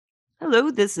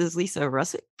Hello, this is Lisa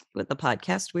Russick with the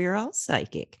podcast We Are All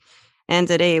Psychic. And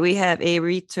today we have a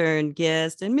return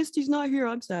guest, and Misty's not here.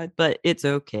 I'm sad, but it's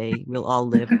okay. We'll all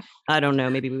live. I don't know.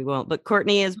 Maybe we won't. But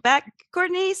Courtney is back.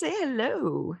 Courtney, say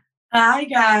hello. Hi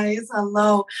guys,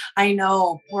 hello. I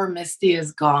know poor Misty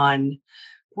is gone.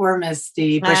 Poor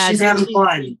Misty, but she's having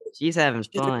fun. She's having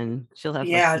She's, fun. She'll have a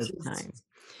yeah, good time.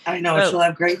 I know So, she'll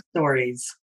have great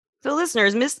stories. so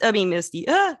listeners, Misty,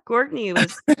 Courtney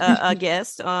was a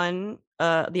guest on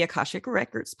the Akashic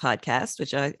Records podcast,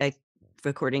 which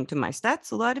according to my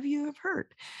stats, a lot of you have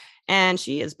heard. And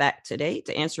she is back today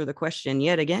to answer the question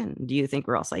yet again. Do you think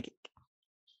we're all psychic?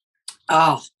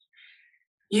 Oh,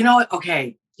 you know what?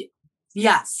 Okay.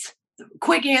 Yes.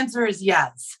 Quick answer is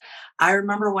yes. I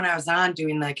remember when I was on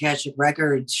doing the Akashic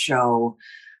Records show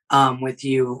with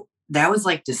you, that was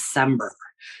like December.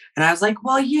 And I was like,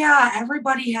 well, yeah,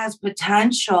 everybody has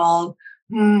potential.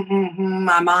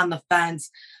 I'm on the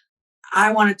fence.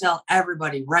 I want to tell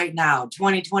everybody right now,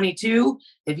 2022,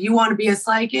 if you want to be a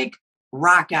psychic,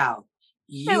 rock out.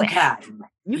 You can.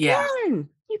 You Yeah. can.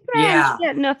 You can. Yeah. You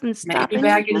got nothing stopping Maybe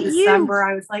back in you. December,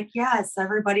 I was like, yes,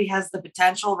 everybody has the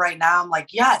potential. Right now, I'm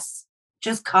like, yes,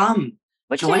 just come.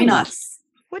 Join us.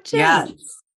 What changed?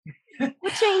 Yes.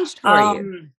 What changed for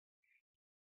you?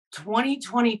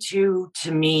 2022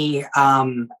 to me, I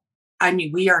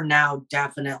mean, we are now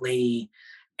definitely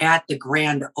at the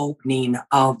grand opening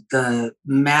of the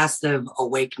massive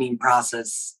awakening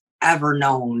process ever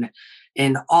known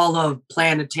in all of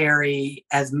planetary,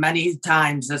 as many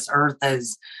times this earth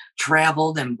has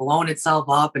traveled and blown itself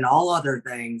up and all other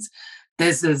things.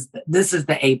 This is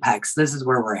the apex. This is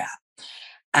where we're at.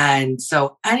 And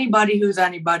so anybody who's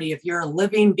anybody, if you're a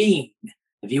living being,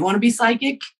 if you want to be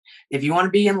psychic, if you want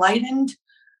to be enlightened,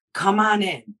 come on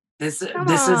in. This is it.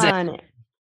 That's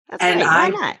and right. Why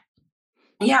not?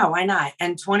 Yeah, why not?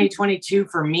 And 2022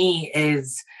 for me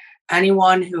is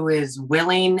anyone who is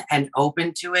willing and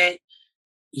open to it.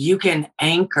 You can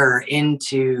anchor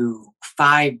into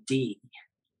 5D.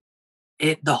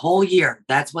 The whole year.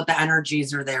 That's what the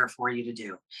energies are there for you to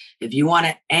do. If you want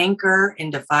to anchor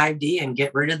into 5D and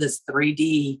get rid of this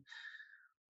 3D,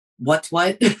 what's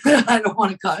what? I don't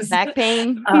want to cuss. Back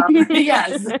pain.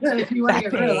 Yes. If you want to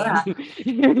get rid of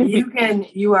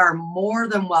that, you are more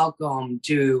than welcome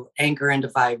to anchor into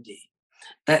 5D.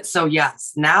 So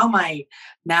yes, now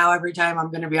every time I'm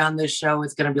going to be on this show,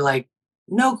 it's going to be like,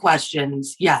 no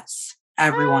questions. Yes,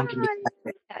 everyone can be.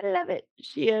 I love it.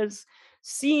 She has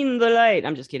seen the light.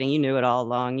 I'm just kidding. You knew it all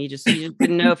along. You just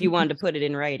didn't know if you wanted to put it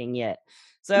in writing yet.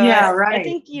 So yeah, right. I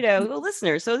think,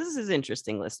 listeners, so this is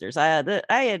interesting, listeners. I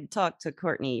had talked to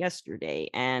Courtney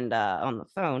yesterday and on the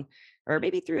phone, or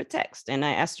maybe through a text, and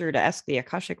I asked her to ask the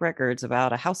Akashic Records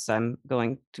about a house I'm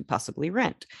going to possibly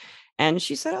rent. And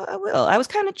she said, oh, I will. I was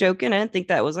kind of joking. I didn't think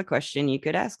that was a question you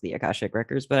could ask the Akashic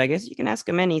Records, but I guess you can ask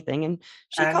them anything. And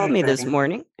she called me this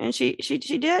morning, and she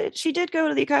did go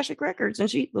to the Akashic Records, and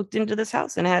she looked into this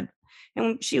house and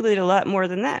she did a lot more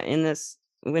than that in this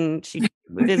when she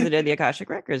visited the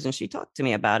Akashic Records, and she talked to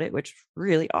me about it, which was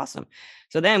really awesome.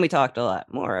 So then we talked a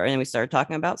lot more, and we started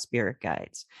talking about spirit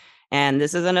guides. And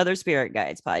this is another spirit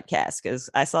guides podcast because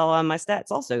I saw on my stats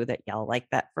also that y'all like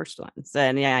that first one. So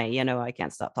and yeah, I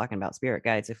can't stop talking about spirit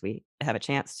guides if we have a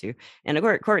chance to. And of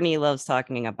course, Courtney loves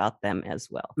talking about them as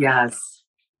well. Yes.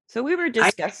 So we were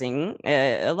discussing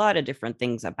a lot of different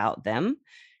things about them.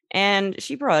 And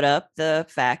she brought up the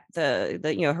fact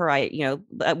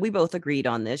that we both agreed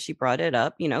on this. She brought it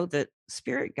up, that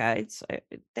spirit guides,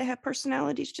 they have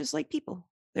personalities just like people.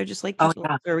 They're just like people.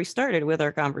 Yeah. Where we started with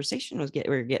our conversation we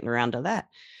were getting around to that.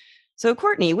 So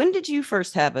Courtney, when did you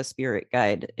first have a spirit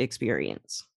guide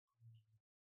experience?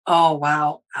 Oh,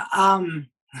 wow.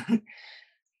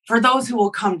 For those who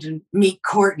will come to meet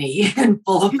Courtney in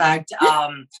full effect,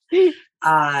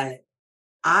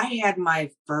 I had my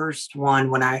first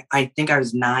one when I think I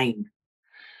was 9.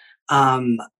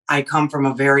 I come from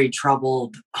a very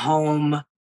troubled home,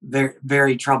 very,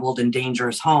 very troubled and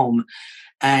dangerous home.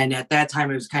 And at that time,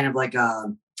 it was kind of like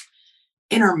a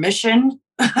intermission,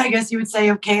 I guess you would say,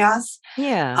 of chaos.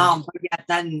 Yeah. But yeah,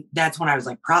 then that's when I was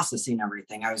like processing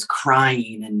everything. I was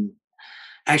crying and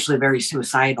actually very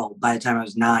suicidal by the time I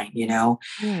was 9,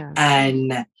 Yeah.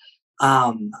 And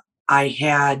I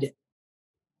had,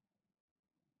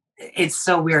 it's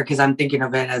so weird because I'm thinking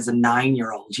of it as a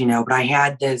 9-year-old, but I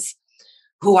had this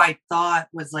who I thought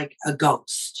was like a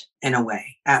ghost in a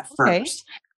way at first.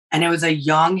 And it was a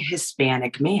young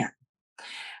Hispanic man.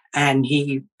 And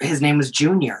his name was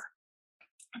Junior.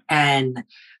 And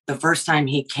the first time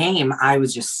he came, I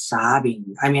was just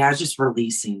sobbing. I mean, I was just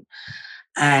releasing.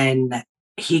 And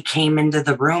he came into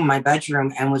the room, my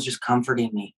bedroom, and was just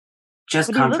comforting me. just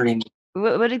What do you look? comforting me.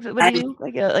 What do And you look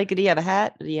like? Like, do you have a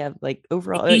hat? Do you have like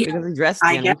overall? he, Because he dressed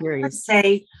I me, and guess I'm I would curious.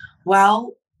 say,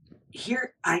 well,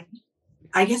 here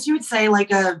I guess you would say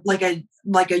like a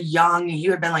young, he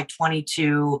would have been like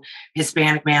 22,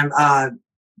 Hispanic man,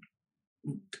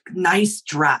 nice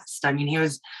dressed. I mean, he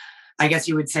was, I guess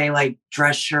you would say like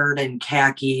dress shirt and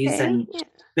khakis Okay, and yeah.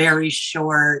 very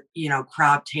short,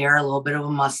 cropped hair, a little bit of a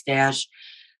mustache.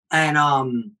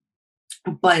 And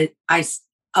but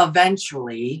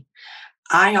eventually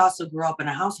I also grew up in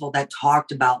a household that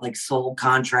talked about like soul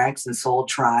contracts and soul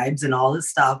tribes and all this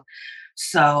stuff.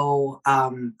 So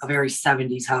a very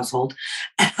 70s household.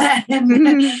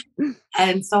 and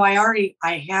and so I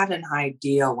had an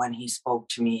idea when he spoke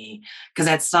to me, because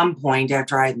at some point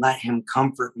after I let him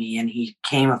comfort me, and he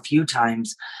came a few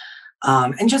times,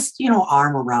 and just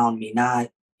arm around me, not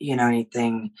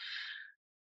anything.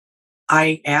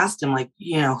 I asked him, like,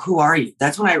 who are you?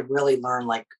 That's when I really learned,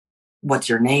 like, what's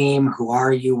your name? Who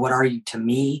are you? What are you to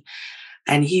me?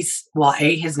 And well,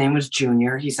 his name was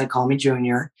Junior. He said, call me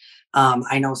Junior.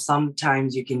 I know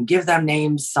sometimes you can give them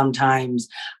names. Sometimes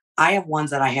I have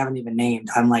ones that I haven't even named.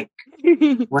 I'm like,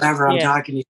 whatever, I'm Yeah.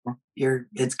 talking to you,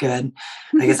 it's good.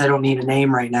 I guess I don't need a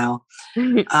name right now.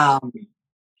 Um,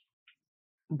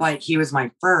 but he was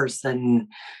my first, and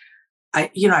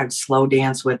I'd slow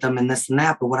dance with him and this and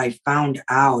that. But what I found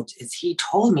out is he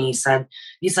told me, he said,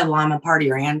 well, I'm a part of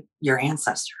your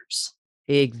ancestors.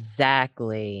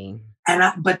 Exactly.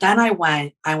 But then I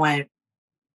went,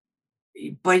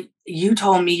 but you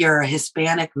told me you're a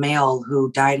Hispanic male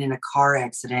who died in a car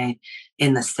accident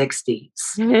in the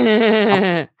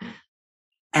 60s.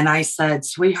 And I said,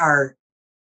 sweetheart,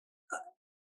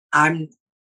 I'm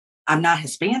I'm not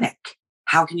Hispanic.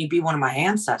 How can you be one of my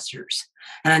ancestors?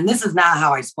 And this is not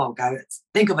how I spoke. I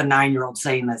think of a 9-year-old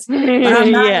saying this, but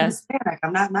I'm not Yeah. Hispanic.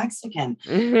 I'm not Mexican.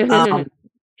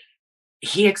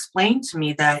 He explained to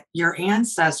me that your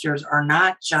ancestors are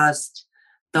not just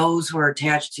those who are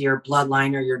attached to your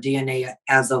bloodline or your DNA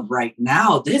as of right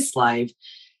now, this life.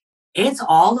 It's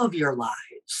all of your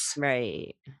lives.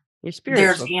 Right. Your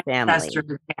There's spiritual ancestors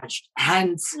family. attached,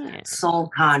 hence Yeah. soul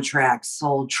contracts,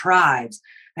 soul tribes.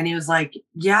 And he was like,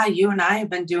 yeah, you and I have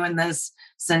been doing this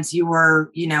since you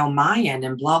were, Mayan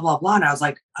and blah, blah, blah. And I was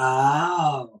like,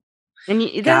 oh, And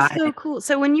that's got so it. cool.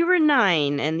 So when you were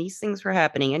 9 and these things were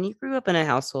happening, and you grew up in a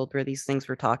household where these things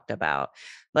were talked about,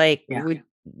 like, Yeah.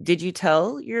 did you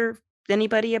tell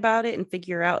anybody about it and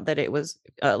figure out that it was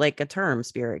like a term,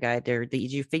 spirit guide? There,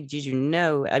 did you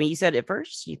know? I mean, you said at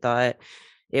first you thought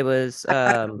it was I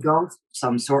thought a ghost of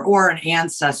some sort or an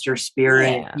ancestor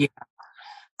spirit. yeah.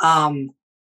 Yeah.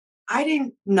 I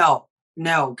didn't know.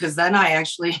 No, because then I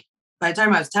actually, by the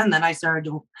time I was 10, then I started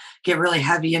to get really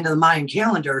heavy into the Mayan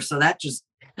calendar. So that just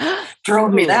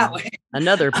drove me that Oh, way.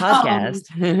 another Um, podcast.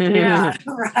 yeah,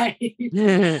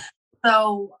 right.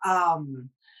 So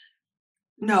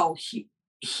no,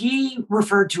 he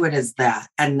referred to it as that.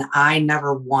 And I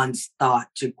never once thought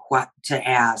to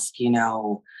ask,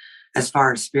 as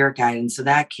far as spirit guidance. So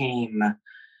that came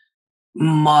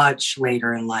much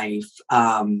later in life.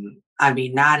 I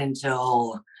mean, not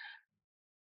until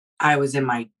I was in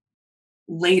my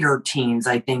later teens,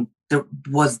 I think there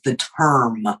was the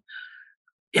term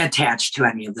attached to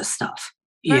any of this stuff,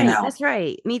 Right, that's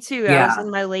right. Me too. I was Yeah,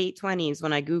 in my late 20s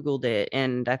when I Googled it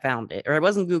and I found it. Or it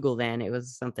wasn't Google then, it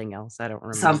was something else. I don't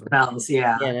remember. something else.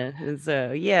 Yeah. Yeah. And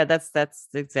so yeah, that's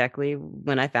exactly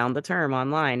when I found the term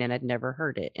online and I'd never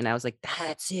heard it. And I was like,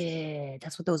 that's it.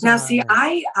 That's what those Now, see, are.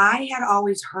 I had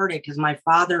always heard it because my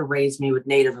father raised me with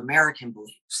Native American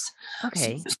beliefs,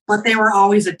 Okay. but they were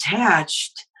always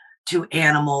attached to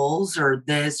animals or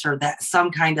this or that,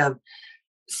 some kind of.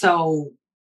 So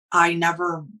I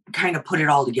never kind of put it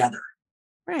all together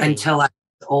Right. until I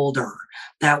was older.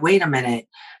 That wait a minute,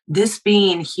 this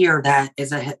being here that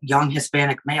is a young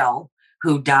Hispanic male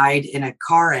who died in a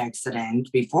car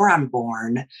accident before I'm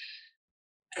born.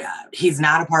 He's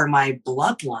not a part of my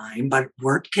bloodline, but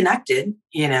we're connected,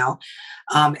 And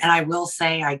I will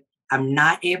say I'm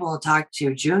not able to talk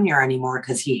to Junior anymore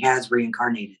because he has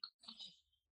reincarnated.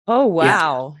 Oh Yes.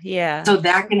 wow. Yeah. So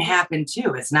that can happen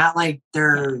too. It's not like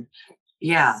Yeah.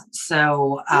 yeah.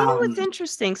 So You know what's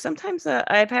interesting? Sometimes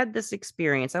I've had this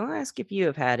experience. I want to ask if you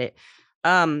have had it.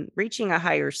 Reaching a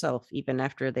higher self even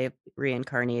after they've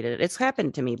reincarnated. It's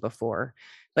happened to me before,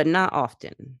 but not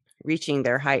often. Reaching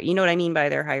their high, you know what I mean by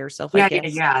their higher self, I yeah, yeah,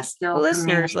 guess. yeah. Well, Still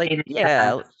listeners, like, communicating.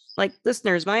 yeah, like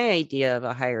listeners, my idea of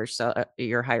a higher self,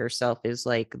 your higher self is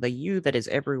like the you that is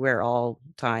everywhere all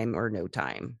time or no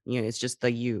time. It's just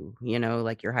the you,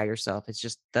 like your higher self. It's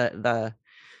just the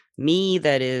me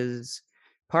that is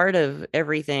part of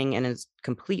everything and is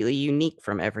completely unique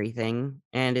from everything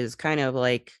and is kind of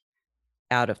like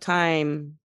out of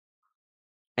time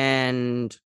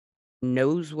and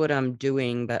knows what I'm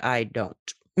doing, but I don't.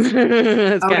 That's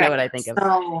kind Okay. of what I think of.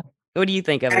 So What do you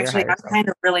think of your actually, higher I'm self? kind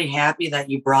of really happy that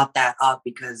you brought that up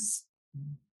because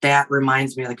that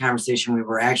reminds me of the conversation we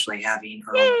were actually having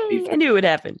earlier Yay! I before. knew it would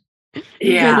happen.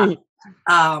 Yeah.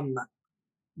 Um,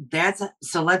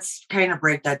 so let's kind of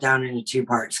break that down into two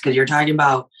parts because you're talking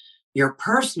about your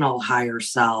personal higher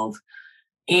self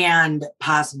and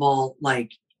possible,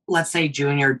 like, let's say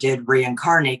Junior did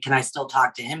reincarnate. Can I still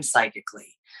talk to him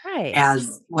psychically Right.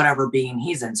 as whatever being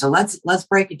he's in? So let's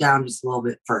break it down just a little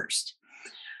bit first.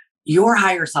 Your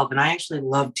higher self, and I actually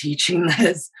love teaching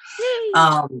this. Yay!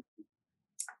 Um,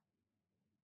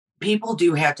 People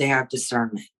do have to have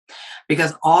discernment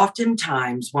because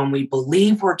oftentimes when we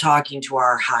believe we're talking to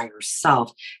our higher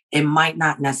self, it might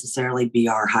not necessarily be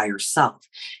our higher self.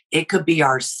 It could be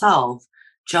ourself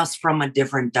just from a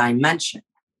different dimension.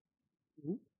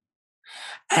 Mhm.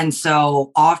 And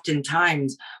so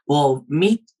oftentimes we'll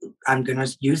meet, I'm going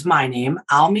to use my name,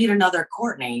 I'll meet another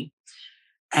Courtney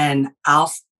and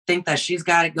think that she's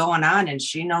got it going on and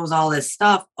she knows all this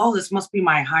stuff. Oh, this must be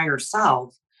my higher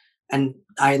self. And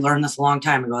I learned this a long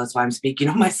time ago. That's why I'm speaking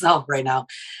of myself right now.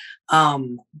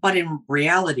 But in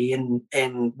reality,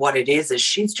 and what it is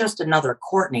she's just another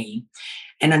Courtney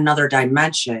in another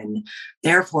dimension.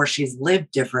 Therefore, she's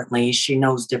lived differently. She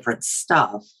knows different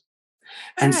stuff.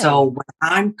 And so Right. when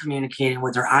I'm communicating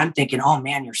with her, I'm thinking, oh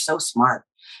man, you're so smart.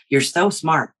 You're so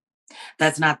smart.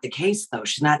 That's not the case, though.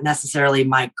 She's not necessarily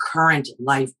my current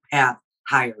life path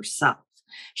higher self.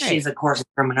 She's, Right. of course,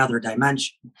 from another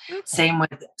dimension. Okay. Same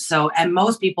with, so, and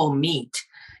most people meet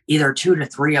either 2 to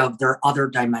 3 of their other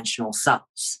dimensional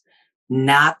selves,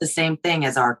 not the same thing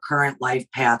as our current life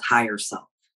path higher self.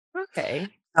 Okay.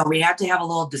 So we have to have a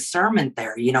little discernment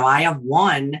there. I have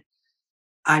one,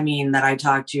 I mean, that I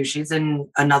talk to, she's in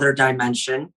another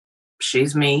dimension.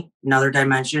 She's me, another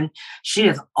dimension. She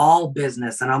is all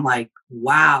business. And I'm like,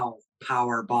 wow,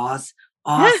 power boss.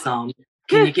 Awesome.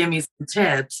 Can you give me some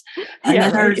tips? And Yeah,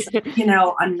 then right.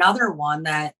 there's, another one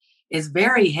that is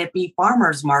very hippie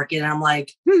farmers market. And I'm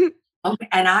like, okay,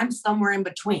 and I'm somewhere in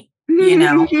between, you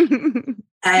know?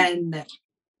 And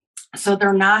so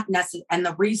they're not necessary. And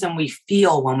the reason we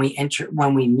feel when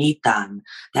we meet them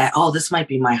that, oh, this might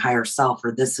be my higher self,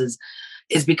 or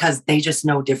is because they just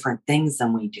know different things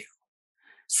than we do.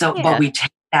 So, but Yeah, we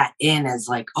take that in as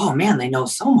like, oh man, they know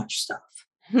so much stuff.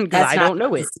 because That's I not don't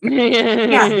know it.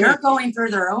 necessary. Yeah, they're going through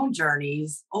their own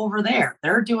journeys over there.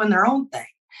 They're doing their own thing.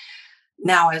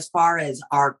 Now, as far as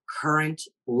our current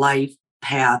life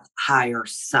path higher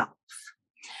self,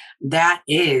 that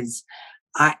is,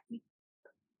 I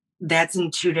that's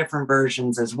in two different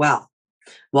versions as well.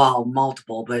 Well,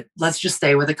 multiple, but let's just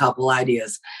stay with a couple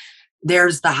ideas.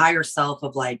 There's the higher self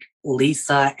of like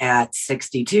Lisa at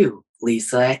 62,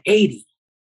 Lisa at 80.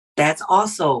 That's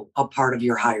also a part of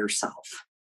your higher self.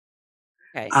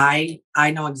 Okay.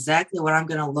 I know exactly what I'm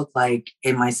going to look like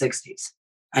in my 60s.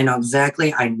 I know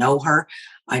exactly. I know her.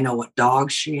 I know what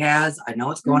dogs she has. I know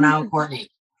what's going on with Courtney.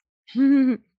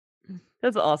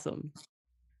 That's awesome.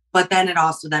 But then it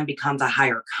also then becomes a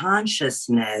higher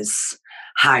consciousness,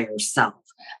 higher self.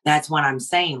 That's what I'm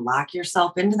saying. Lock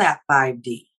yourself into that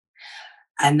 5D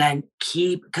and then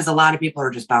because a lot of people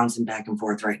are just bouncing back and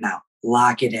forth right now.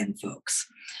 Lock it in, folks.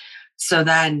 So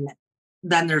then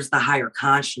there's the higher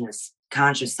conscious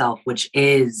self, which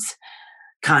is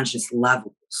conscious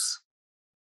levels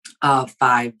of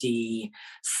 5D,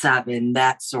 7,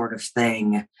 that sort of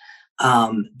thing.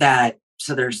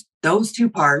 So there's those two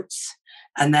parts.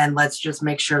 And then let's just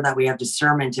make sure that we have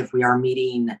discernment if we are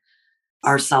meeting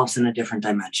ourselves in a different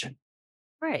dimension.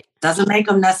 Right. Doesn't make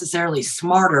them necessarily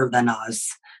smarter than us.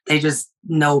 They just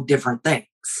know different things.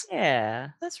 Yeah,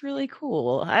 that's really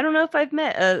cool. I don't know if I've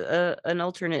met an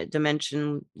alternate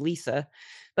dimension Lisa,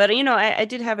 but I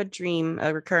did have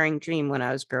a recurring dream when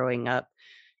I was growing up,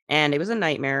 and it was a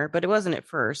nightmare, but it wasn't at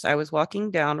first. I was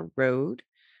walking down a road,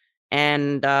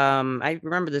 and I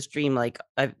remember this dream like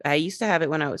I used to have it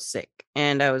when I was sick,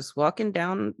 and I was walking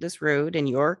down this road in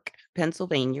York,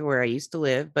 Pennsylvania, where I used to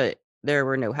live, but there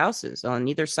were no houses on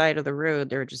either side of the road.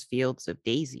 There were just fields of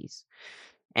daisies.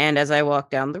 And as I walked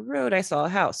down the road, I saw a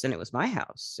house, and it was my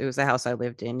house. It was the house I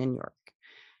lived in York.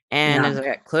 And Yeah. as I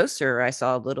got closer, I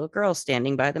saw a little girl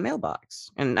standing by the mailbox.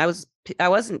 And I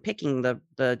wasn't picking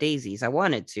the daisies. I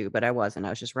wanted to, but I wasn't. I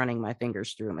was just running my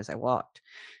fingers through them as I walked.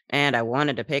 And I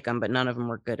wanted to pick them, but none of them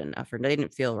were good enough, or they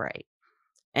didn't feel right.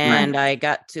 Right. And I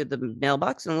got to the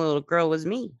mailbox, and the little girl was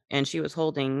me, and she was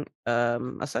holding a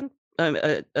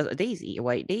a daisy, a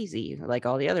white daisy, like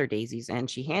all the other daisies. And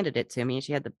she handed it to me and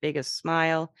she had the biggest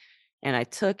smile. And I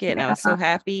took it and I Yeah. was so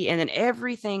happy. And then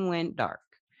everything went dark.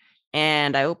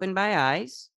 And I opened my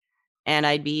eyes and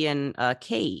I'd be in a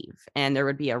cave and there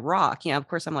would be a rock. Of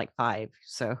course, I'm like 5.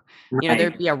 So, Right.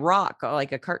 there'd be a rock,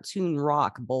 like a cartoon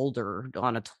rock boulder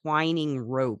on a twining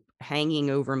rope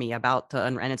hanging over me about to,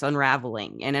 and it's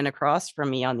unraveling. And then across from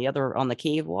me on the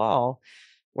cave wall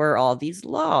were all these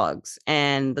logs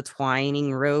and the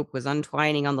twining rope was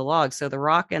untwining on the logs. So the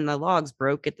rock and the logs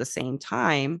broke at the same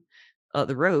time,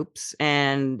 the ropes,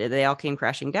 and they all came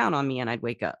crashing down on me and I'd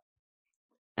wake up.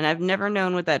 And I've never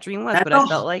known what that dream was, That's but I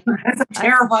felt like that's a I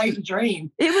terrifying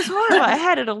dream. it was horrible. I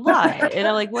had it a lot. And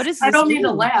I'm like, what is I this don't need to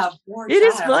dream? laugh. Poor It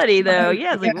is child. funny though.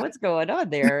 Yeah, it's like, Yeah. what's going on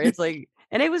there? It's like,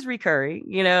 and it was recurring,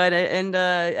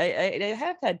 I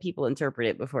have had people interpret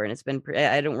it before, and it's been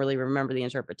I don't really remember the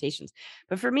interpretations,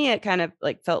 but for me, it kind of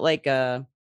like felt like That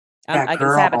I can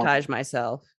girl. sabotage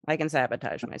myself. I can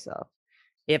sabotage myself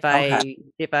Okay.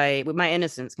 if I with my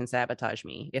innocence can sabotage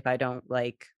me if I don't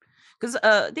like, because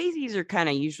daisies are kind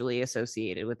of usually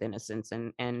associated with innocence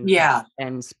Yeah.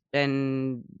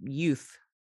 and youth,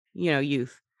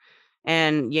 youth,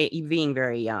 and yeah, being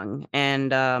very young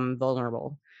and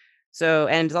vulnerable. So,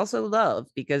 and it's also love,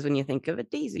 because when you think of a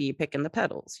daisy, you pick in the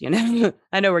petals. I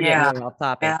know we're getting Yeah. way off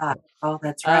topic, Yeah. but Oh,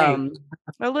 that's right. um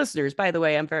well, listeners, by the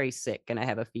way, I'm very sick and I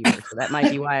have a fever, so that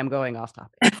might be why I'm going off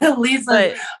topic.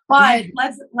 Lisa, But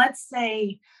but let's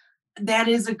say that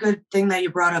is a good thing that you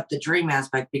brought up the dream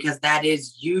aspect, because that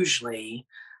is usually,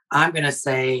 I'm going to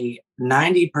say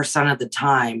 90% of the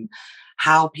time,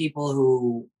 how people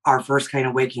who are first kind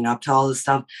of waking up to all this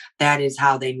stuff, that is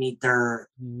how they meet their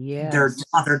yes.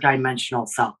 other dimensional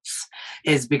selves,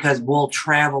 is because we'll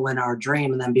travel in our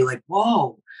dream and then be like,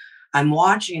 whoa, I'm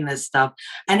watching this stuff.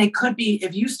 And it could be,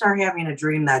 if you start having a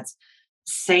dream that's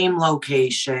same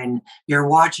location, you're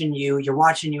watching you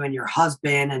and your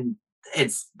husband, and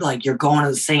it's like you're going to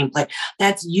the same place.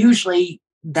 That's usually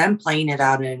them playing it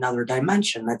out in another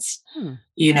dimension. That's, Hmm.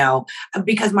 you know,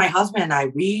 because my husband and I,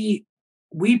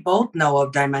 we both know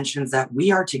of dimensions that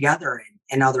we are together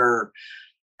in other,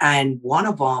 and one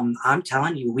of them, I'm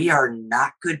telling you, we are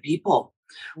not good people.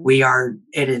 We are,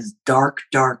 it is dark,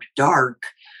 dark, dark.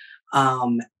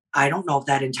 um I don't know if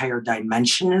that entire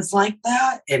dimension is like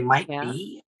that. It might Yeah.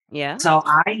 be. Yeah. So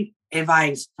if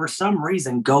I for some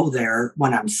reason go there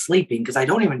when I'm sleeping, because I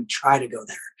don't even try to go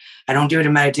there. I don't do it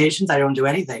in meditations. I don't do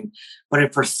anything. But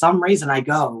if for some reason I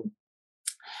go,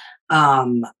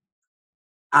 um,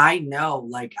 I know,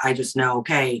 like, I just know,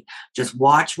 okay, just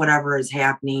watch whatever is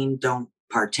happening. Don't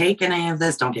partake in any of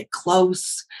this. Don't get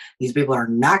close. These people are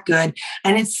not good.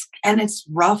 And it's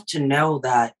rough to know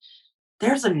that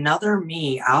there's another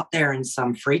me out there in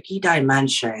some freaky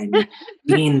dimension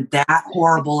being that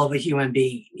horrible of a human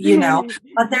being,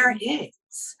 but there is.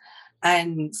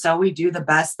 And so we do the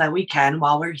best that we can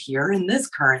while we're here in this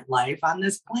current life on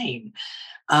this plane.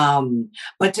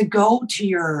 But to go to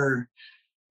your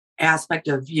aspect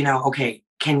of, okay,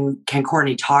 can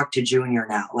Courtney talk to Junior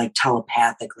now, like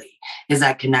telepathically? Is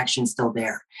that connection still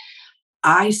there?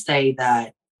 I say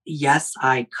that yes,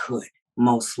 I could,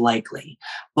 most likely.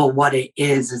 But what it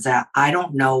is that I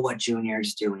don't know what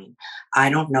Junior's doing.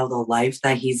 I don't know the life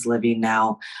that he's living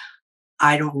now.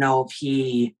 I don't know if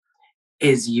he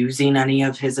is using any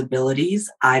of his abilities.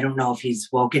 I don't know if he's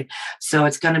woken. So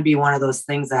it's going to be one of those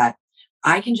things that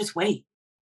I can just wait.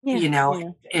 Yeah. You know,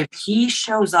 Yeah. if he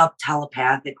shows up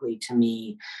telepathically to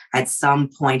me at some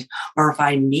point, or if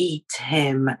I meet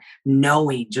him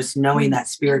just knowing Mm. that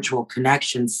spiritual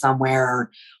connection somewhere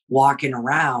walking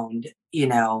around,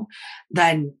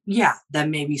 then yeah, that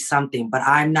may be something. But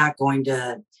I'm not going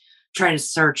to try to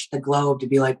search the globe to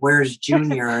be like, where's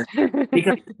Junior?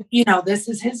 Because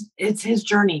it's his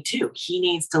journey too. He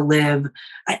needs to live.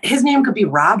 His name could be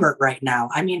Robert right now.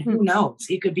 I mean, who knows?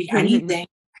 He could be anything,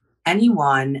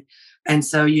 anyone. And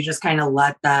so you just kind of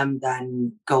let them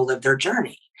then go live their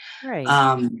journey. Right.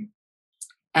 Um,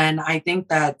 and I think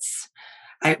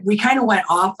we kind of went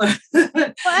off.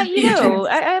 Well,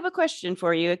 I have a question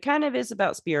for you. It kind of is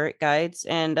about spirit guides,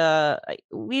 and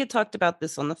we had talked about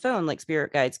this on the phone. Like,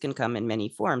 spirit guides can come in many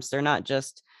forms. They're not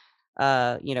just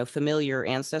familiar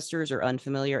ancestors or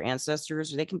unfamiliar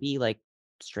ancestors. They can be like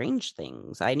strange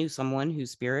things. I knew someone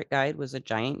whose spirit guide was a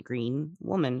giant green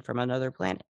woman from another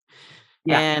planet,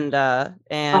 Yeah. and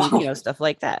Oh, stuff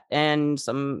like that. And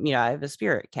some, I have a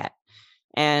spirit cat,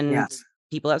 and yes.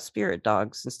 people have spirit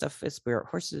dogs and stuff as spirit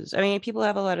horses. I mean, people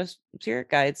have a lot of spirit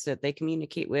guides that they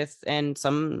communicate with, and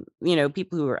some,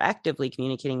 people who are actively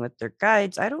communicating with their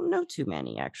guides. I don't know too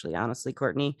many, actually, honestly,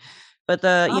 Courtney. But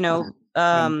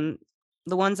Oh,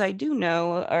 the ones I do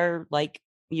know are like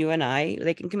you and I,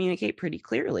 they can communicate pretty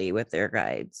clearly with their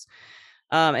guides.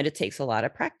 And it takes a lot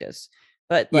of practice.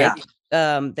 But Yeah.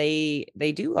 like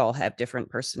they do all have different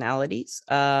personalities.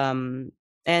 And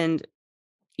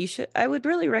I would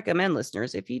really recommend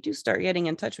listeners, if you do start getting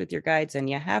in touch with your guides and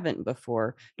you haven't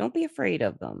before, don't be afraid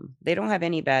of them. They don't have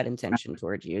any bad intention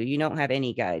towards you. You don't have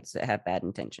any guides that have bad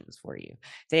intentions for you.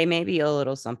 They may be a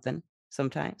little something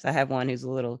sometimes. I have one who's a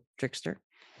little trickster.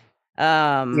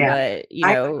 Yeah. But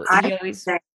I I he always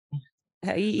say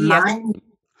he has a mine.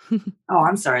 Oh,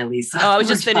 I'm sorry, Lisa. Oh, I was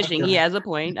We're just talking finishing. He about- has a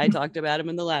point. I talked about him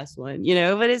in the last one,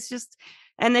 but it's just,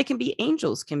 and they can be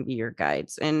angels, can be your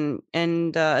guides, and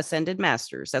ascended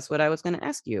masters. That's what I was going to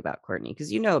ask you about, Courtney,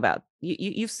 because you know about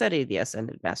you've studied the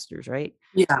ascended masters, right?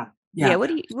 Yeah. Yeah. Yeah.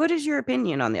 What is your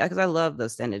opinion on that? Because I love the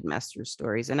ascended master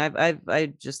stories, and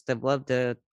I just have loved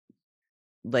to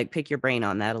like pick your brain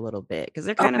on that a little bit because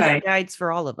they're kind of Okay. like guides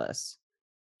for all of us.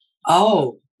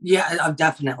 Oh, yeah,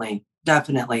 definitely.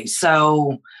 Definitely.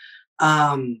 So,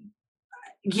 um,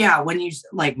 yeah, when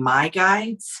like my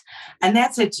guides, and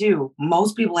that's it too.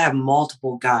 Most people have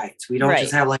multiple guides. We don't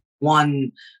just Right. have like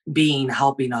one being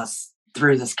helping us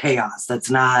through this chaos. That's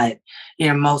not,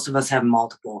 most of us have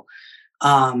multiple.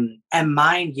 And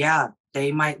mine, yeah,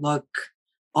 they might look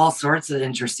all sorts of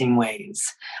interesting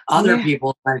ways. Other Yeah.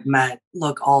 people I've met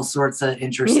look all sorts of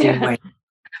interesting Yeah. ways.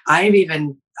 I've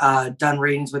even done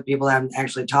readings with people that I'm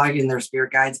actually talking to their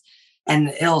spirit guides, and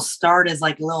it'll start as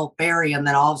like a little fairy, and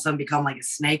then all of a sudden become like a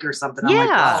snake or something. I'm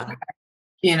like, whoa,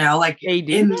 Yeah. like They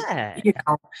do in, that. you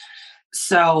know,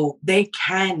 so they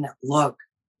can look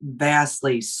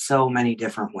vastly so many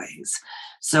different ways.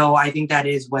 So I think that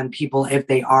is when people, if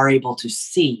they are able to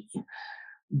see,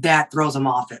 that throws them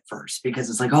off at first because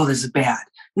it's like, oh, this is bad.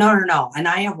 No, no, no. And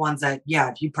I have ones that, yeah,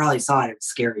 if you probably saw it, it would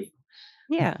scare you.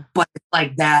 Yeah. But it's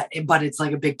like that, but it's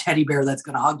like a big teddy bear that's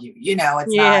gonna hug you.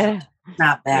 It's Yeah.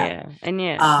 not that. Yeah. And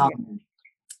yeah.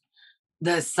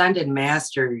 The Ascended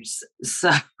Masters.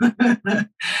 So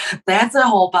that's a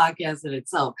whole podcast in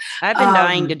itself. I've been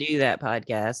dying to Um, do that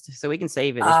podcast, so we can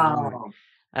save it if you want. oh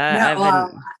no, I've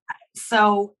been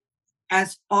so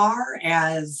as far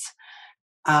as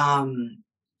um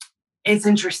it's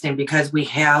interesting because we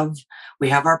have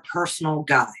our personal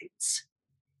guides,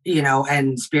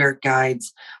 and spirit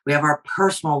guides. We have our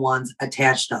personal ones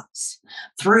attached to us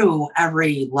through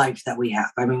every life that we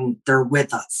have. I mean, they're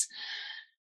with us.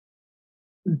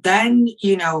 Then,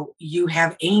 you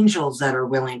have angels that are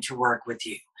willing to work with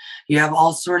you. You have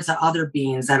all sorts of other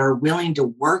beings that are willing to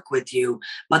work with you,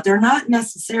 but they're not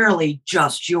necessarily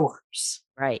just yours,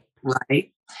 right.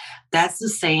 right? That's the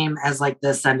same as like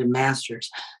the Ascended Masters.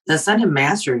 The Ascended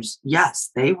Masters, yes,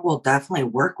 they will definitely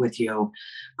work with you,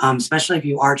 especially if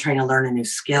you are trying to learn a new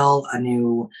skill,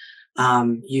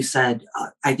 you said,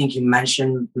 I think you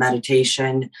mentioned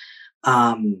meditation.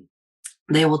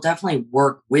 They will definitely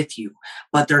work with you,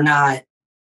 but they're not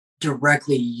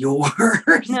directly your No,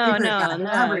 spirit no, guide. no.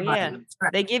 Yeah. Everybody,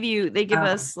 right? They give Um,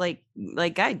 us like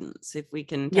guidance if we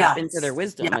can tap into their yes,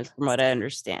 wisdom, yeah, is from what I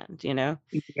understand. yeah,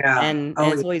 And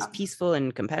oh it's always yeah, peaceful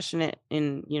and compassionate,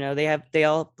 and they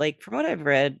all, like, from what I've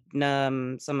read,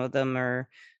 some of them are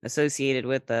associated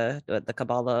with the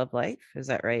Kabbalah of life, is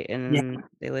that right? yeah. And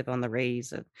they live on the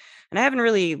rays of, and I haven't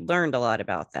really learned a lot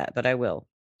about that, but I will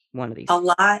one of these. A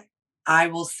lot. I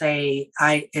will say,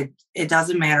 it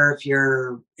doesn't matter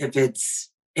if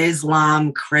it's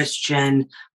Islam, Christian,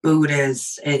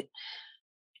 Buddhist.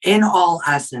 In all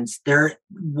essence, they're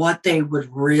what they would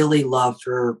really love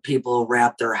for people to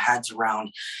wrap their heads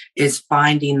around is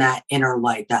finding that inner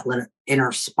light, that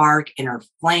inner spark, inner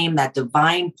flame, that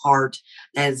divine part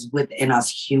that is within us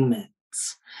humans.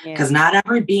 Yeah. Because not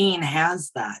every being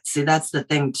has that. See, that's the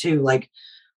thing too. Like,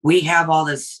 we have all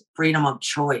this freedom of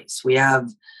choice. We have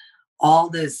all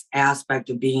this aspect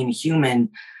of being human,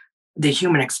 the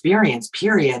human experience,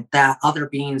 period, that other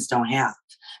beings don't have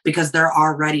because they're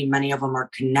already, many of them are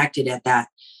connected at that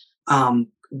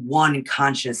one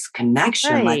conscious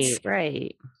connection, let's say.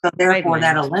 Right. So Hive therefore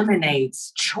that mind.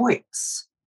 eliminates choice.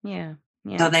 Yeah.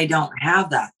 So Yeah. they don't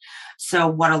have that. So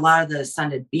what a lot of the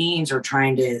ascended beings are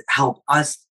trying to help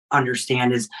us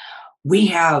understand is we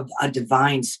have a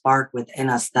divine spark within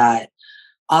us that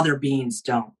other beings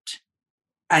don't.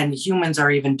 And humans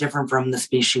are even different from the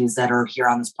species that are here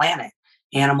on this planet.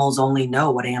 Animals only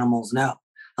know what animals know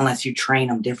unless you train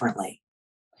them differently.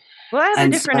 Well, I have a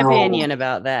And different so, opinion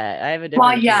about that. I have a well,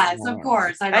 different opinion yes, on of that.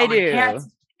 course. I I know, like do.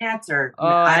 cats are, Oh,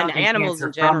 I and don't think cats animals in are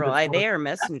from general, the source. they are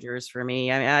messengers for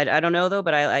me. I mean, I don't know though,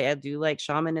 but I do like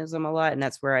shamanism a lot, and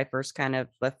that's where I first kind of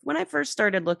left when I first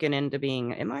started looking into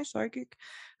being, am I psychic?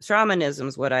 Shamanism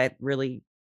is what I really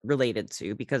related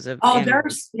to because of Oh, they're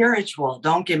animals. spiritual.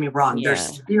 Don't get me wrong. They're Yeah.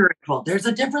 spiritual. There's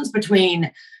a difference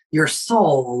between your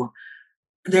soul.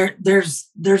 There's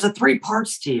a three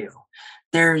parts to you.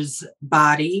 There's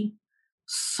body,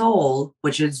 soul,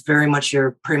 which is very much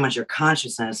your pretty much your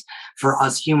consciousness for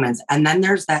us humans. And then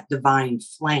there's that divine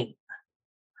flame.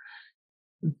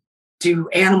 Do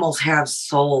animals have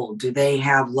soul? Do they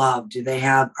have love?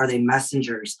 Are they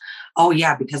messengers? Oh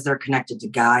yeah, because they're connected to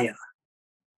Gaia.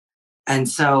 And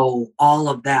so all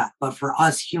of that. But for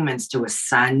us humans to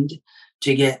ascend,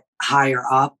 to get higher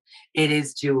up, it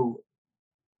is to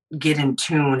get in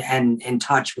tune and in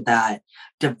touch with that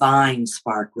divine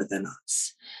spark within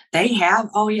us. They have,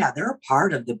 oh yeah, they're a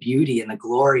part of the beauty and the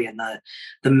glory and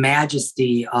the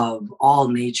majesty of all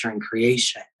nature and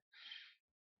creation.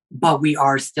 But we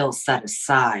are still set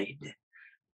aside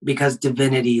because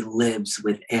divinity lives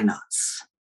within us.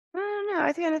 I don't know.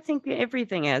 I kind of think that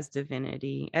everything has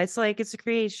divinity. It's like it's a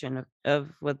creation of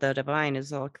what the divine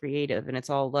is all creative and it's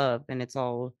all love and it's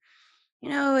all,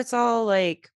 it's all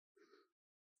like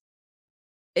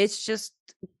it's just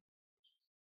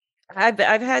I've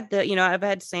had I've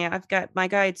had Sam. I've got my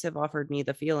guides have offered me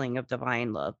the feeling of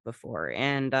divine love before,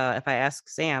 and if I ask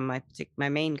Sam, my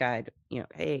main guide,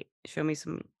 hey, show me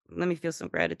some, let me feel some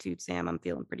gratitude, Sam. I'm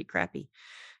feeling pretty crappy.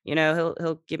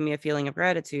 He'll give me a feeling of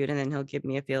gratitude, and then he'll give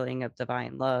me a feeling of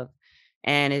divine love,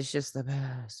 and it's just the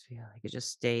best feeling. I could just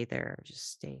stay there,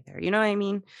 just stay there. You know what I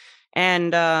mean?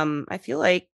 And I feel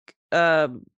like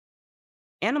um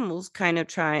animals kind of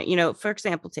try, for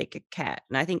example, take a cat.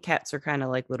 And I think cats are kind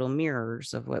of like little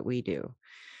mirrors of what we do.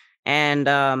 And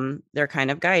they're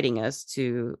kind of guiding us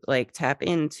to like tap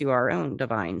into our own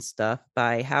divine stuff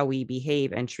by how we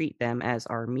behave and treat them as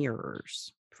our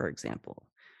mirrors, for example.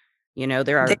 For me,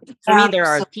 there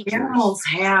are So teachers. animals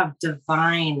have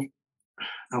divine,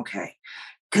 okay,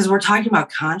 because we're talking about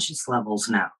conscious levels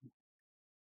now.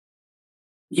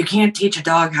 You can't teach a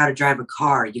dog how to drive a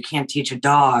car. You can't teach a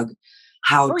dog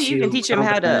how to. You can teach them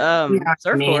how to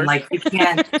surfboard. Like you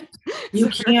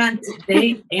can't.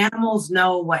 Animals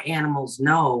know what animals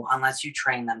know unless you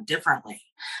train them differently.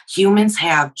 Humans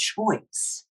have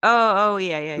choice. Oh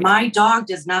yeah. My dog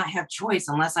does not have choice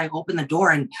unless I open the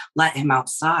door and let him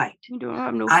outside. You don't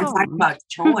have no I'm thumb. talking about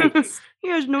choice. He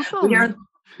has no thumb.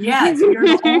 Yes, you're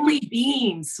the only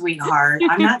being, sweetheart.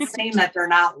 I'm not saying that they're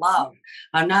not loved.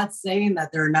 I'm not saying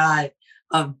that they're not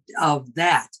of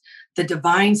that. The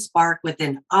divine spark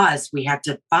within us, we have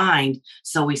to find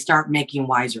so we start making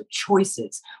wiser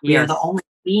choices. We are the only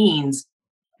beings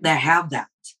that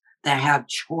have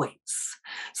choice.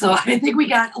 So I think we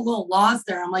got a little lost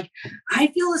there. I'm like, I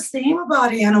feel the same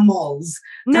about animals.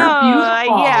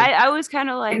 I was kind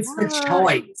of like, it's the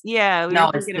choice. Yeah,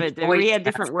 we had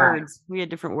different words.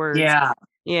 Yeah,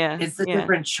 yeah, it's the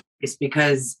different choice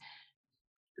because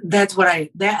that's what I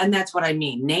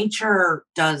mean. Nature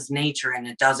does nature, and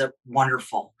it does it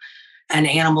wonderful. And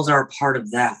animals are a part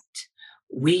of that.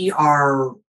 We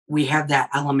have that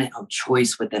element of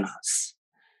choice within us.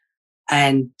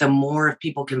 And the more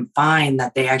people can find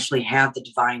that they actually have the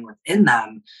divine within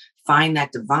them, find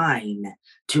that divine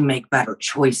to make better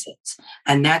choices.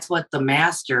 And that's what the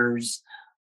masters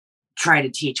try to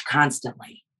teach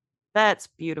constantly. That's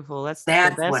beautiful. That's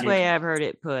the best way I've heard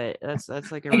it put. That's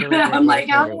like a really good I'm like,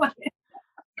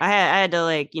 I had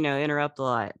to interrupt a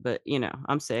lot, but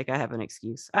I'm sick. I have an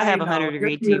excuse. I have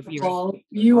 100-degree fever.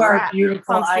 You are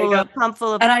beautiful. Pump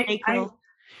full of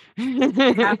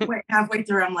halfway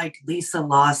through, I'm like, Lisa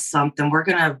lost something. We're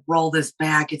gonna roll this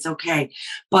back. It's okay.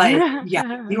 But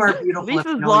yeah, you are beautiful.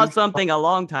 Lisa's lost something a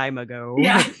long time ago.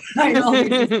 Yeah, I know.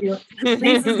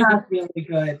 Lisa's not feeling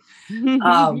good.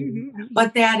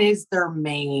 But that is their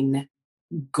main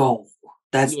goal.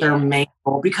 That's their main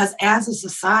goal. Because as a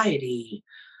society,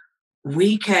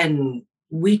 we can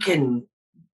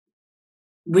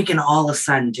all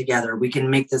ascend together. We can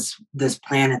make this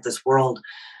planet, this world,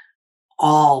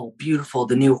 all beautiful,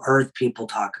 the new earth people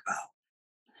talk about.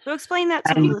 So explain that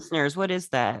to the listeners. What is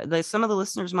that? Some of the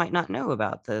listeners might not know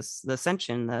about this, the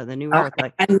ascension, the new earth.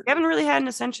 Like, we haven't really had an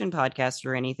ascension podcast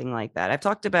or anything like that. I've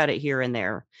talked about it here and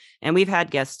there, and we've had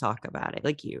guests talk about it,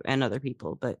 like you and other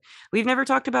people, but we've never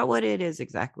talked about what it is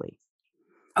exactly.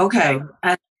 Okay.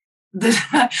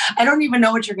 I don't even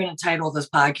know what you're going to title this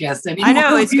podcast anymore. I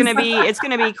know it's going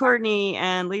to be Courtney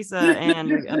and Lisa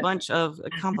and a bunch of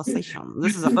conversation.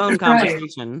 This is a phone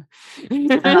conversation.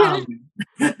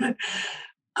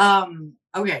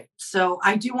 Okay. So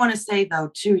I do want to say though,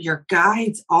 too, your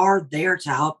guides are there to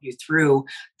help you through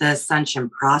the ascension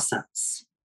process.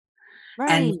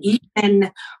 Right. And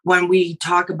even when we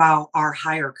talk about our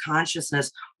higher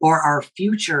consciousness or our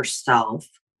future self,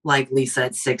 like Lisa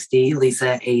at 60,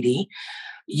 Lisa at 80,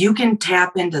 you can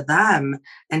tap into them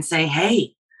and say,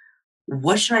 hey,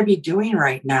 what should I be doing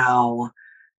right now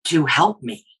to help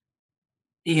me?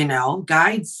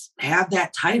 Guides have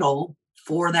that title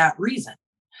for that reason,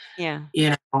 Yeah.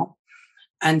 you know?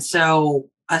 And so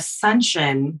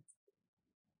ascension,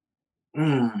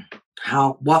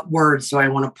 what words do I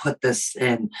want to put this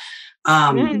in?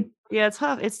 Yeah, it's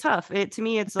tough. It's tough. To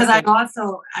me, it's Because like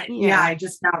I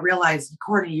just now realized,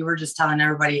 Courtney, you were just telling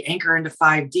everybody anchor into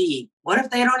 5D. What if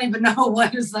they don't even know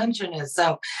what ascension is?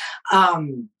 So,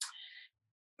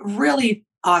 really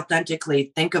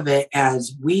authentically think of it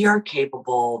as we are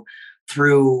capable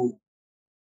through,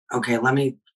 okay, let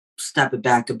me step it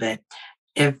back a bit.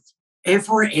 If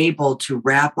we're able to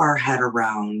wrap our head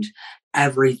around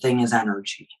everything is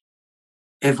energy,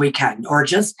 if we can, or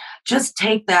just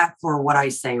take that for what I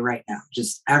say right now,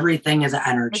 just everything is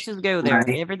energy. let's just go there.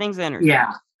 Right? Everything's energy.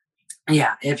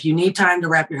 Yeah. If you need time to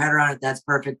wrap your head around it, that's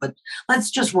perfect. But let's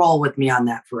just roll with me on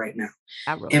that for right now.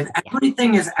 If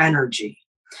everything is energy,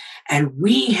 and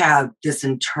we have this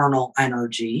internal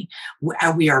energy,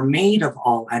 we are made of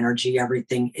all energy.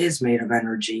 Everything is made of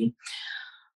energy.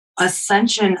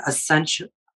 Ascension is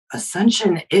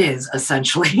essentially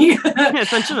essential.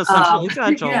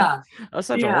 Yeah.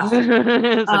 Ascension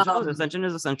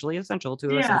is essentially essential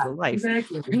to essential life.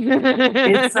 Exactly.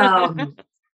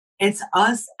 It's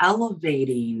us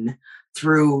elevating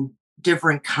through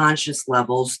different conscious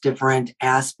levels, different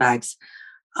aspects,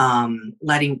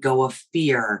 letting go of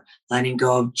fear, letting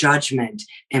go of judgment,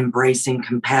 embracing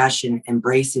compassion,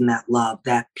 embracing that love,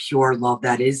 that pure love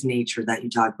that is nature that you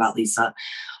talk about, Lisa.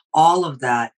 All of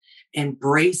that,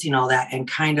 embracing all that, and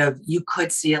kind of, you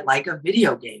could see it like a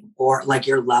video game, or like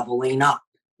you're leveling up.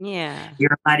 Yeah.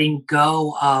 You're letting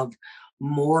go of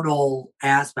mortal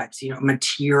aspects,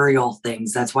 material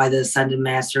things. That's why the Ascended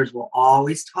Masters will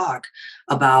always talk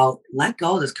about let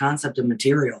go of this concept of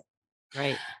material.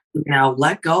 Right.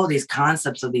 Let go of these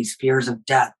concepts of these fears of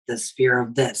death, this fear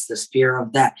of this fear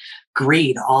of that,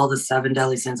 greed, all the 7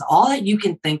 deadly sins, all that you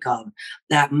can think of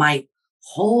that might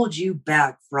hold you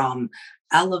back from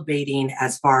elevating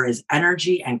as far as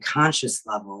energy and conscious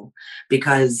level,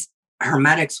 because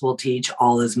Hermetics will teach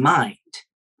all is mind,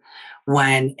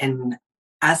 when in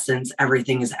essence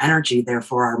everything is energy,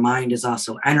 therefore our mind is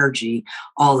also energy.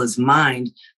 All is mind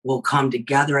will come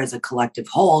together as a collective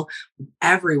whole.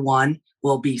 Everyone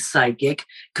will be psychic,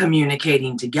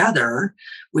 communicating together.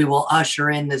 We will usher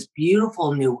in this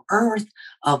beautiful new earth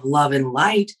of love and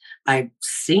light. I've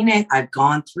seen it. I've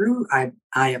gone through, I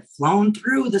have flown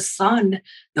through the sun,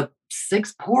 the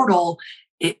 6th portal,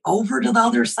 over to the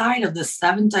other side of the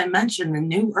 7th dimension, the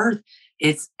new earth.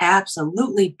 It's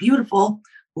absolutely beautiful.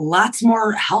 Lots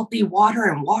more healthy water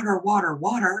and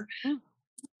water.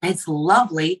 It's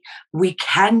lovely. We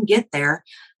can get there.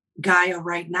 Gaia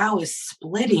right now is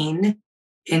splitting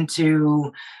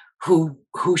into who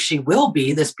she will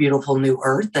be, this beautiful new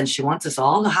earth. And she wants us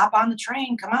all to hop on the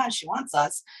train. Come on, she wants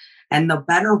us. And the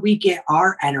better we get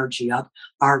our energy up,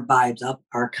 our vibes up,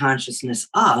 our consciousness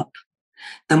up,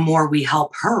 the more we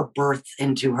help her birth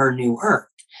into her new earth.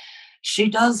 She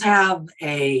does have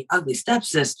a ugly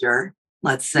stepsister,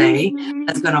 let's say,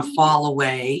 that's going to fall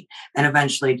away and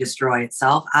eventually destroy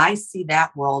itself. I see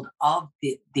that world of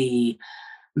the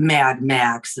Mad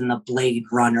Max and the Blade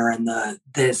Runner and the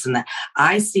this and that.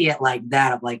 I see it like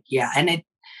that, of like, yeah. And it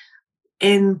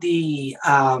in the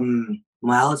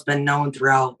it's been known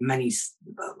throughout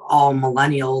all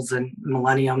millennials and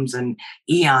millenniums and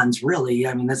eons, really.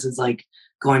 I mean, this is like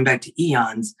going back to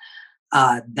eons.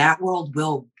 That world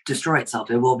will destroy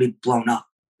itself. It will be blown up.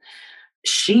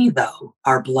 She, though,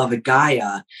 our beloved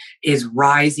Gaia, is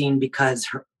rising because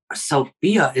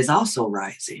Sophia is also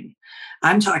rising.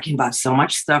 I'm talking about so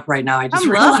much stuff right now. I'm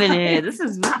loving it. This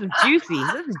is juicy.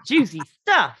 This is juicy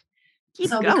stuff. Keep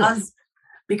going.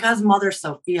 Because Mother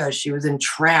Sophia, she was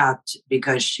entrapped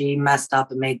because she messed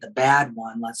up and made the bad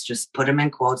one. Let's just put him in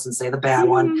quotes and say the bad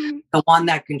one, the one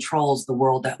that controls the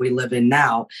world that we live in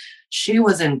now. She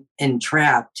was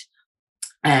entrapped.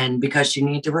 And because she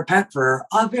needed to repent for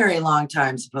a very long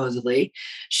time, supposedly,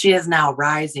 she is now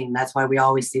rising. That's why we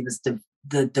always see this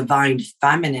the divine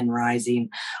feminine rising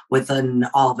within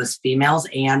all of us females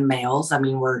and males. I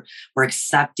mean, we're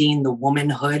accepting the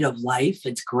womanhood of life.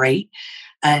 It's great.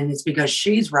 And it's because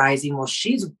she's rising. Well,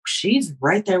 she's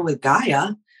right there with Gaia.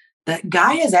 That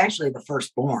Gaia is actually the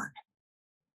firstborn.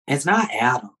 It's not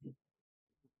Adam.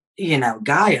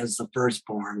 Gaia is the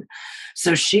firstborn.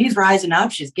 So she's rising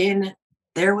up. She's getting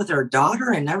there with her daughter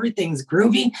and everything's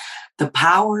groovy. The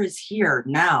power is here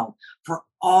now for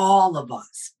all of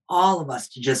us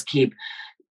to just keep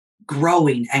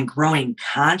growing and growing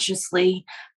consciously,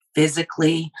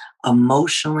 physically,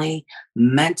 emotionally,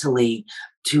 mentally,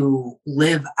 to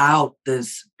live out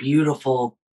this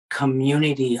beautiful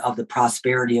community of the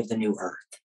prosperity of the new earth.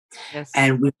 Yes,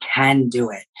 And we can do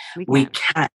it. we We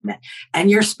can. can.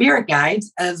 And your spirit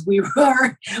guides, as we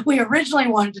originally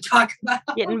wanted to talk about,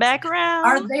 Getting back are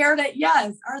around. there to,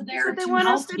 yes, are That's there what they to want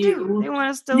us help to do. you. They want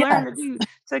us to learn Yes. to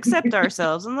to accept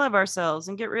ourselves and love ourselves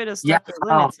and get rid of Yeah. stuff that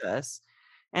Oh, limits us.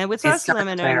 And with it us starts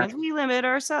limiting there. us, we limit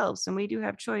ourselves, and we do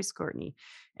have choice, Courtney.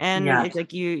 And Yeah. it's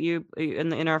like you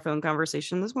in our phone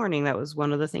conversation this morning, that was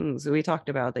one of the things that we talked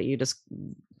about that you just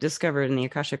discovered in the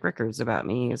Akashic records about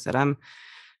me, is that I'm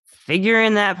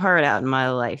figuring that part out in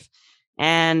my life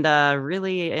and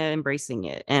really embracing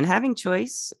it. And having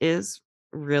choice is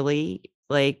really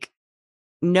like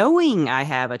knowing I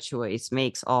have a choice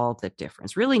makes all the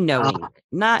difference. Really knowing Oh, it.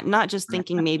 Not just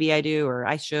thinking maybe I do or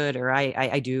I should or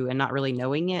I do and not really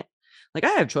knowing it. Like I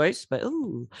have choice, but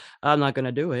ooh, I'm not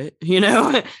gonna do it.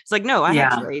 It's like no, I have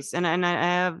yeah. choice, and I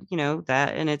have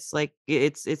that, and it's like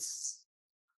it's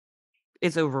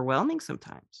overwhelming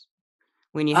sometimes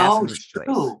when you have so Oh, much choice.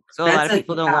 true. So a lot That's of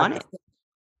people don't yeah. want it.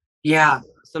 Yeah.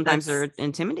 Sometimes That's, they're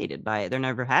intimidated by it. They're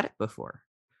never had it before.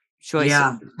 Choice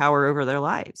yeah. and power over their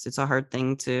lives. It's a hard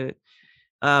thing to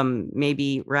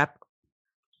maybe wrap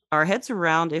our heads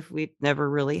around if we've never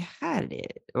really had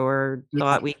it or Yeah.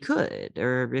 thought we could,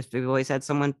 or if we've always had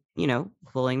someone,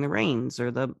 pulling the reins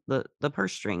or the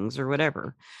purse strings or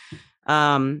whatever.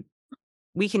 Um,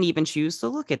 we can even choose to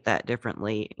look at that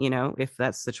differently, if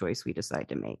that's the choice we decide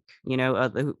to make,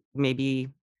 maybe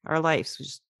our lives, we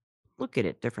just look at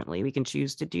it differently. We can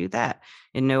choose to do that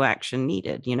and no action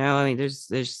needed. I mean,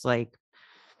 there's like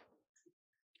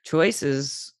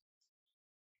choices.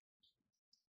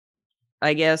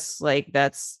 I guess like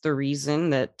that's the reason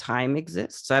that time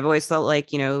exists. I've always felt like,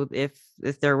 if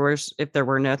there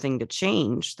were nothing to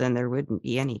change, then there wouldn't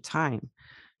be any time.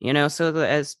 So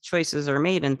as choices are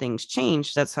made and things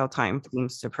change, that's how time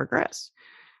seems to progress.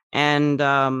 And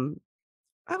I've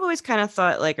always kind of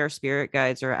thought like our spirit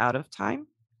guides are out of time.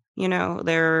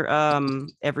 They're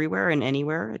everywhere and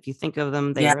anywhere. If you think of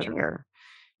them, they Yeah. are there,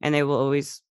 and they will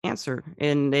always answer.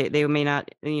 And they may not,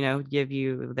 give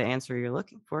you the answer you're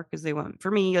looking for, because they want. For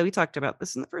me, we talked about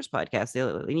this in the first podcast.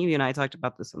 You and I talked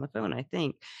about this on the phone. I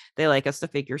think they like us to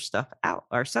figure stuff out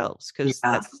ourselves, because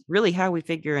Yeah. that's really how we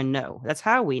figure and know. That's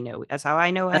how we know. That's how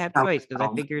I know I That's have how choice, because I I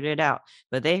know. figured it out.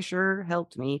 But they sure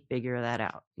helped me figure that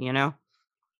out.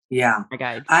 Yeah. My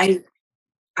guide.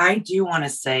 I do want to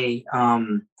say,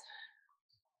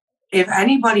 if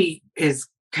anybody is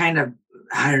kind of,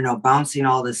 I don't know, bouncing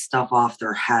all this stuff off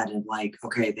their head and like,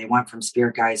 okay, they went from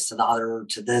spirit guides to the other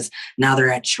to this, now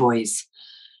they're at choice.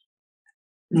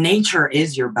 Nature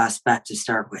is your best bet to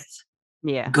start with.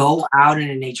 Yeah. Go out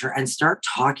into nature and start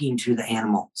talking to the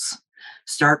animals.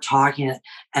 Start talking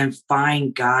and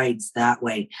find guides that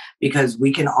way, because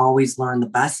we can always learn the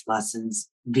best lessons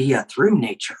through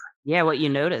nature. Yeah, what you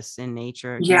notice in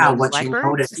nature. Do you Yeah, notice what you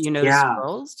blackbirds? Do notice. you notice Yeah.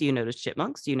 squirrels? Do you notice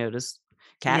chipmunks? Do you notice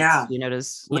cats? Yeah. Do you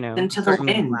notice, Listen to the certain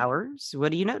wind. flowers?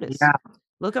 What do you notice? Yeah.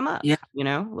 Look them up, Yeah.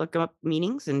 look up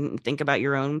meanings and think about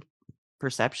your own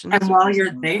perceptions And of while these you're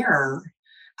things. there,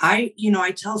 I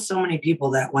tell so many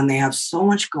people that when they have so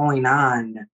much going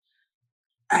on,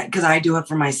 because I do it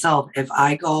for myself, if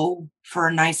I go for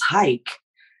a nice hike,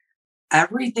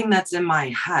 everything that's in my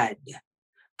head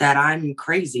that I'm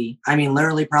crazy, I mean,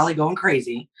 literally probably going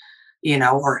crazy,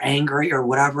 or angry or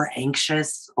whatever,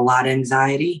 anxious, a lot of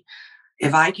anxiety.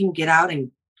 If I can get out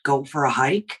and go for a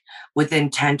hike,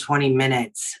 within 10, 20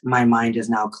 minutes, my mind is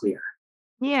now clear.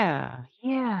 Yeah,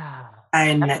 yeah,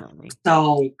 And definitely.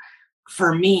 so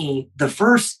for me, the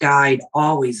first guide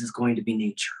always is going to be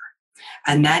nature.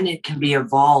 And then it can be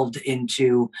evolved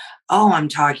into, oh, I'm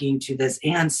talking to this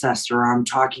ancestor, or I'm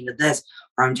talking to this,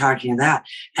 or I'm talking to that.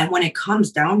 And when it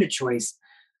comes down to choice,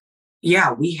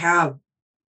 yeah, we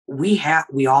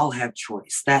all have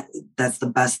choice. That's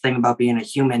the best thing about being a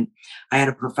human. I had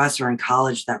a professor in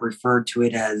college that referred to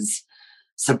it as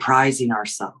surprising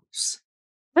ourselves.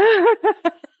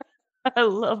 I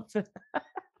love that.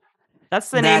 That's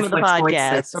the name of That's the what choice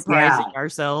podcast, is. Surprising Yeah.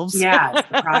 Ourselves. Yeah,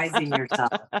 surprising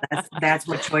yourself. That's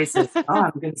what choice is. Oh,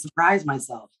 I'm going to surprise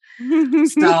myself.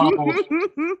 So,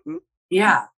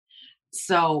 yeah.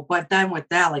 So, but then with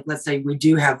that, like, let's say we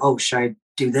do have, oh, should I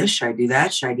do this? Should I do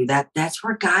that? Should I do that? That's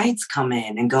where guides come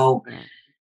in and go, Yeah.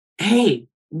 hey,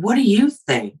 what do you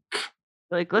think?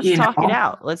 Like, let's talk it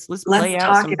out. Let's Let's play out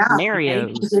talk some it out. And they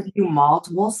can scenarios. give you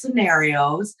multiple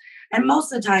scenarios. And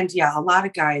most of the times, yeah, a lot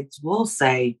of guides will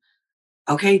say,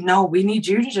 okay, no, we need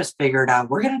you to just figure it out.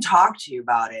 We're going to talk to you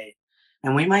about it.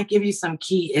 and we might give you some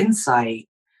key insight.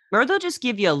 Or they'll just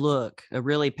give you a look, a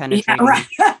really Yeah, penetrating, right.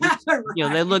 you know,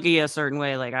 they Right. look at you a certain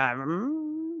way, like,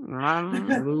 ooh,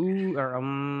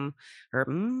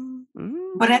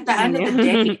 But at the end of the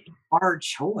day, yeah. it's our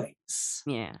choice.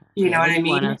 Yeah, You know what I they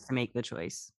want mean? us to make the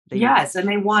choice. Yes, and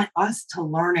they want us to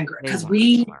learn and grow They because want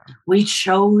us to learn. we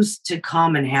chose to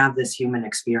come and have this human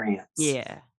experience.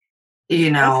 Yeah.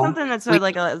 You That's know, something that's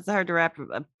like it's hard to wrap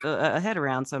a head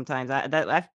around sometimes.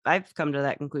 I've come to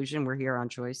that conclusion. We're here on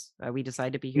choice. We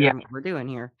decide to be here yeah, and what we're doing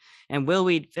here. And will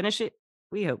we finish it?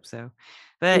 We hope so.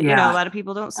 But you know, a yeah, lot of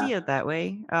people don't see it that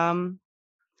way.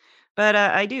 But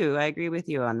I do. I agree with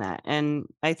you on that. And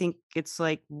I think it's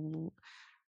like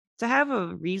to have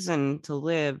a reason to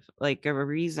live, like a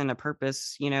reason, a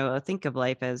purpose, you know, think of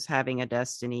life as having a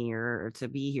destiny or to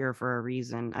be here for a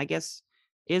reason, I guess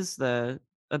is a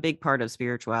big part of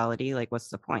spirituality. Like, what's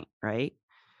the point, right?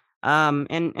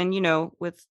 And you know,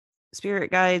 with spirit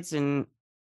guides and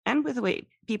with the way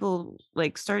people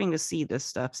like starting to see this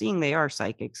stuff, seeing they are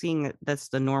psychic, seeing that that's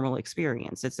the normal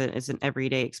experience. It's an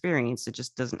everyday experience. It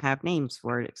just doesn't have names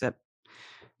for it except,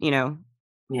 you know,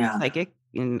 yeah, psychic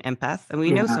and empath. And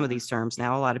we know yeah, some of these terms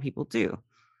now. A lot of people do.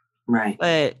 right.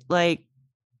 But like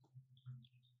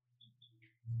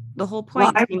the whole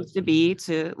Well, point seems to be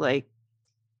to like,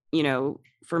 you know,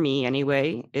 for me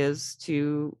anyway, is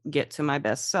to get to my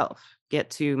best self, get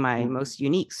to my most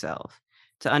unique self,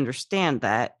 to understand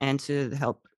that and to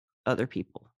help other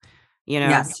people. You know,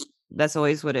 yes, that's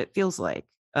always what it feels like.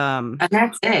 and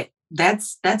that's it.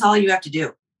 That's all you have to do.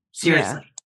 Yeah. Seriously.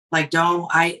 Like, don't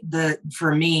I the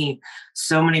for me,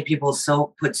 so many people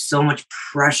put so much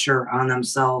pressure on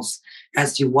themselves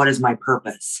as to what is my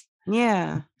purpose.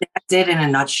 Yeah. That's it in a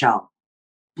nutshell.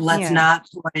 Let's Yeah. not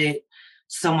put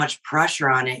so much pressure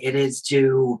on it. It is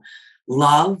to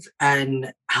love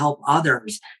and help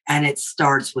others. And it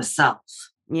starts with self.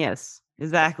 Yes.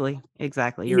 Exactly.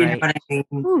 Exactly. You're You know right. what I mean?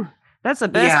 Whew. That's the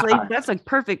best Yeah. place. That's a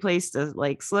perfect place to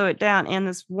like slow it down. And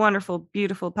this wonderful,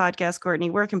 beautiful podcast, Courtney.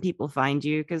 Where can people find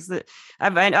you? Because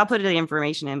I'll put the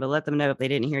information in, but let them know if they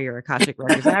didn't hear your Akashic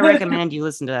Records. And I recommend you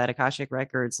listen to that Akashic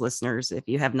Records, listeners, if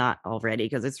you have not already,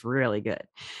 because it's really good.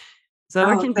 So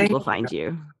where Oh, can thank people you. find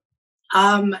you?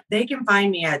 They can find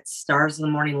me at Stars of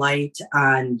the Morning Light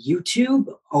on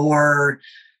YouTube or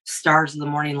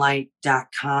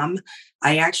starsofthemorninglight.com.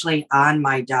 I actually, on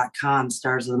my .com,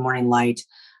 Stars of the Morning Light,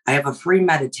 I have a free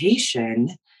meditation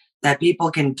that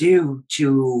people can do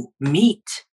to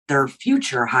meet their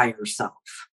future higher self.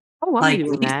 Oh, I'm Like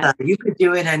doing Lisa, that. you could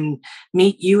do it and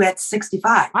meet you at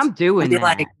 65 I'm and doing be that.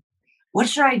 like, what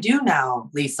should I do now,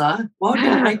 Lisa? What would be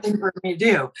the right thing for me to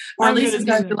do? Or I'm Lisa's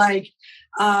gonna gonna do be like,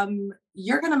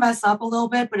 you're gonna mess up a little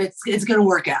bit, but it's gonna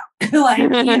work out. Like,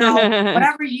 you know, that.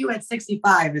 whatever you at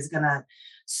 65 is gonna.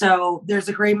 So there's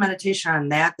a great meditation on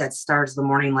that stars the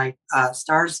morning light,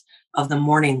 stars of the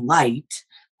morning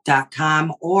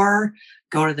light.com, or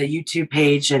go to the YouTube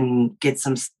page and get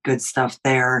some good stuff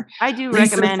there. I do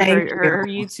Lisa, recommend thank her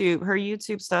you. YouTube. Her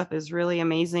YouTube stuff is really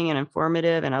amazing and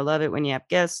informative, and I love it when you have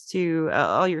guests too.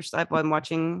 All your stuff. I'm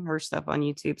watching her stuff on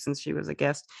YouTube since she was a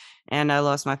guest, and I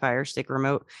lost my Fire Stick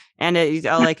remote, and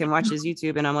all I can watch is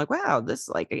YouTube, and I'm like, wow, this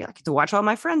like I get to watch all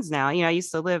my friends now. You know, I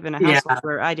used to live in a Yeah. household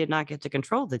where I did not get to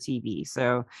control the TV,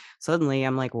 so suddenly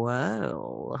I'm like,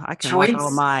 whoa, I can watch all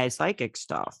Choice. my psychic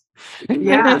stuff.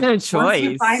 Yeah.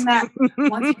 Choice.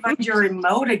 Once you find your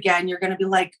remote again, you're going to be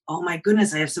like, oh my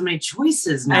goodness, I have so many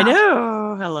choices I now.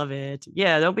 know. I love it.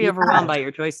 Yeah, don't be overwhelmed by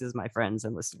your choices, my friends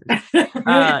and listeners.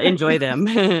 Enjoy them.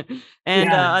 And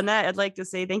Yeah. on that, I'd like to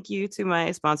say thank you to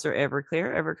my sponsor,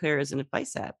 Everclear. Everclear is an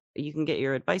advice app. You can get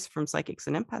your advice from psychics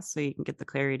and empaths so you can get the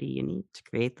clarity you need to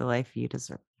create the life you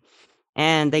deserve.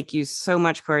 And thank you so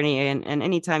much, Courtney. And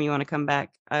anytime you want to come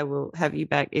back, I will have you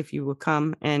back if you will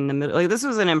come in the middle. Like, this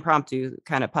was an impromptu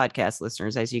kind of podcast,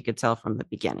 listeners, as you could tell from the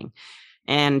beginning.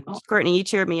 And Courtney, you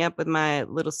cheered me up with my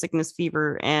little sickness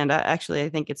fever. And I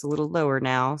think it's a little lower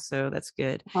now. So that's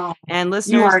good. Oh, And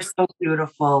listeners, you are so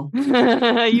beautiful.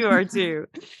 you are too.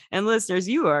 And listeners,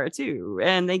 you are too.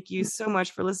 And thank you so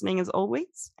much for listening as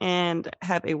always. And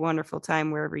have a wonderful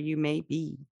time wherever you may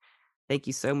be. Thank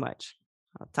you so much.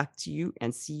 I'll talk to you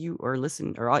and see you or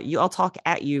listen, or I'll talk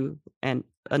at you and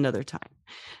another time.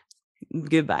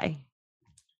 Goodbye.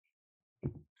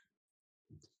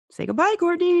 Say goodbye,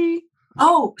 Courtney.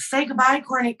 Oh, say goodbye,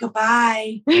 Courtney.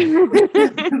 Goodbye.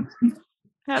 Happens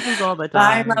all the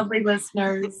Bye, time. lovely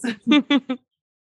listeners.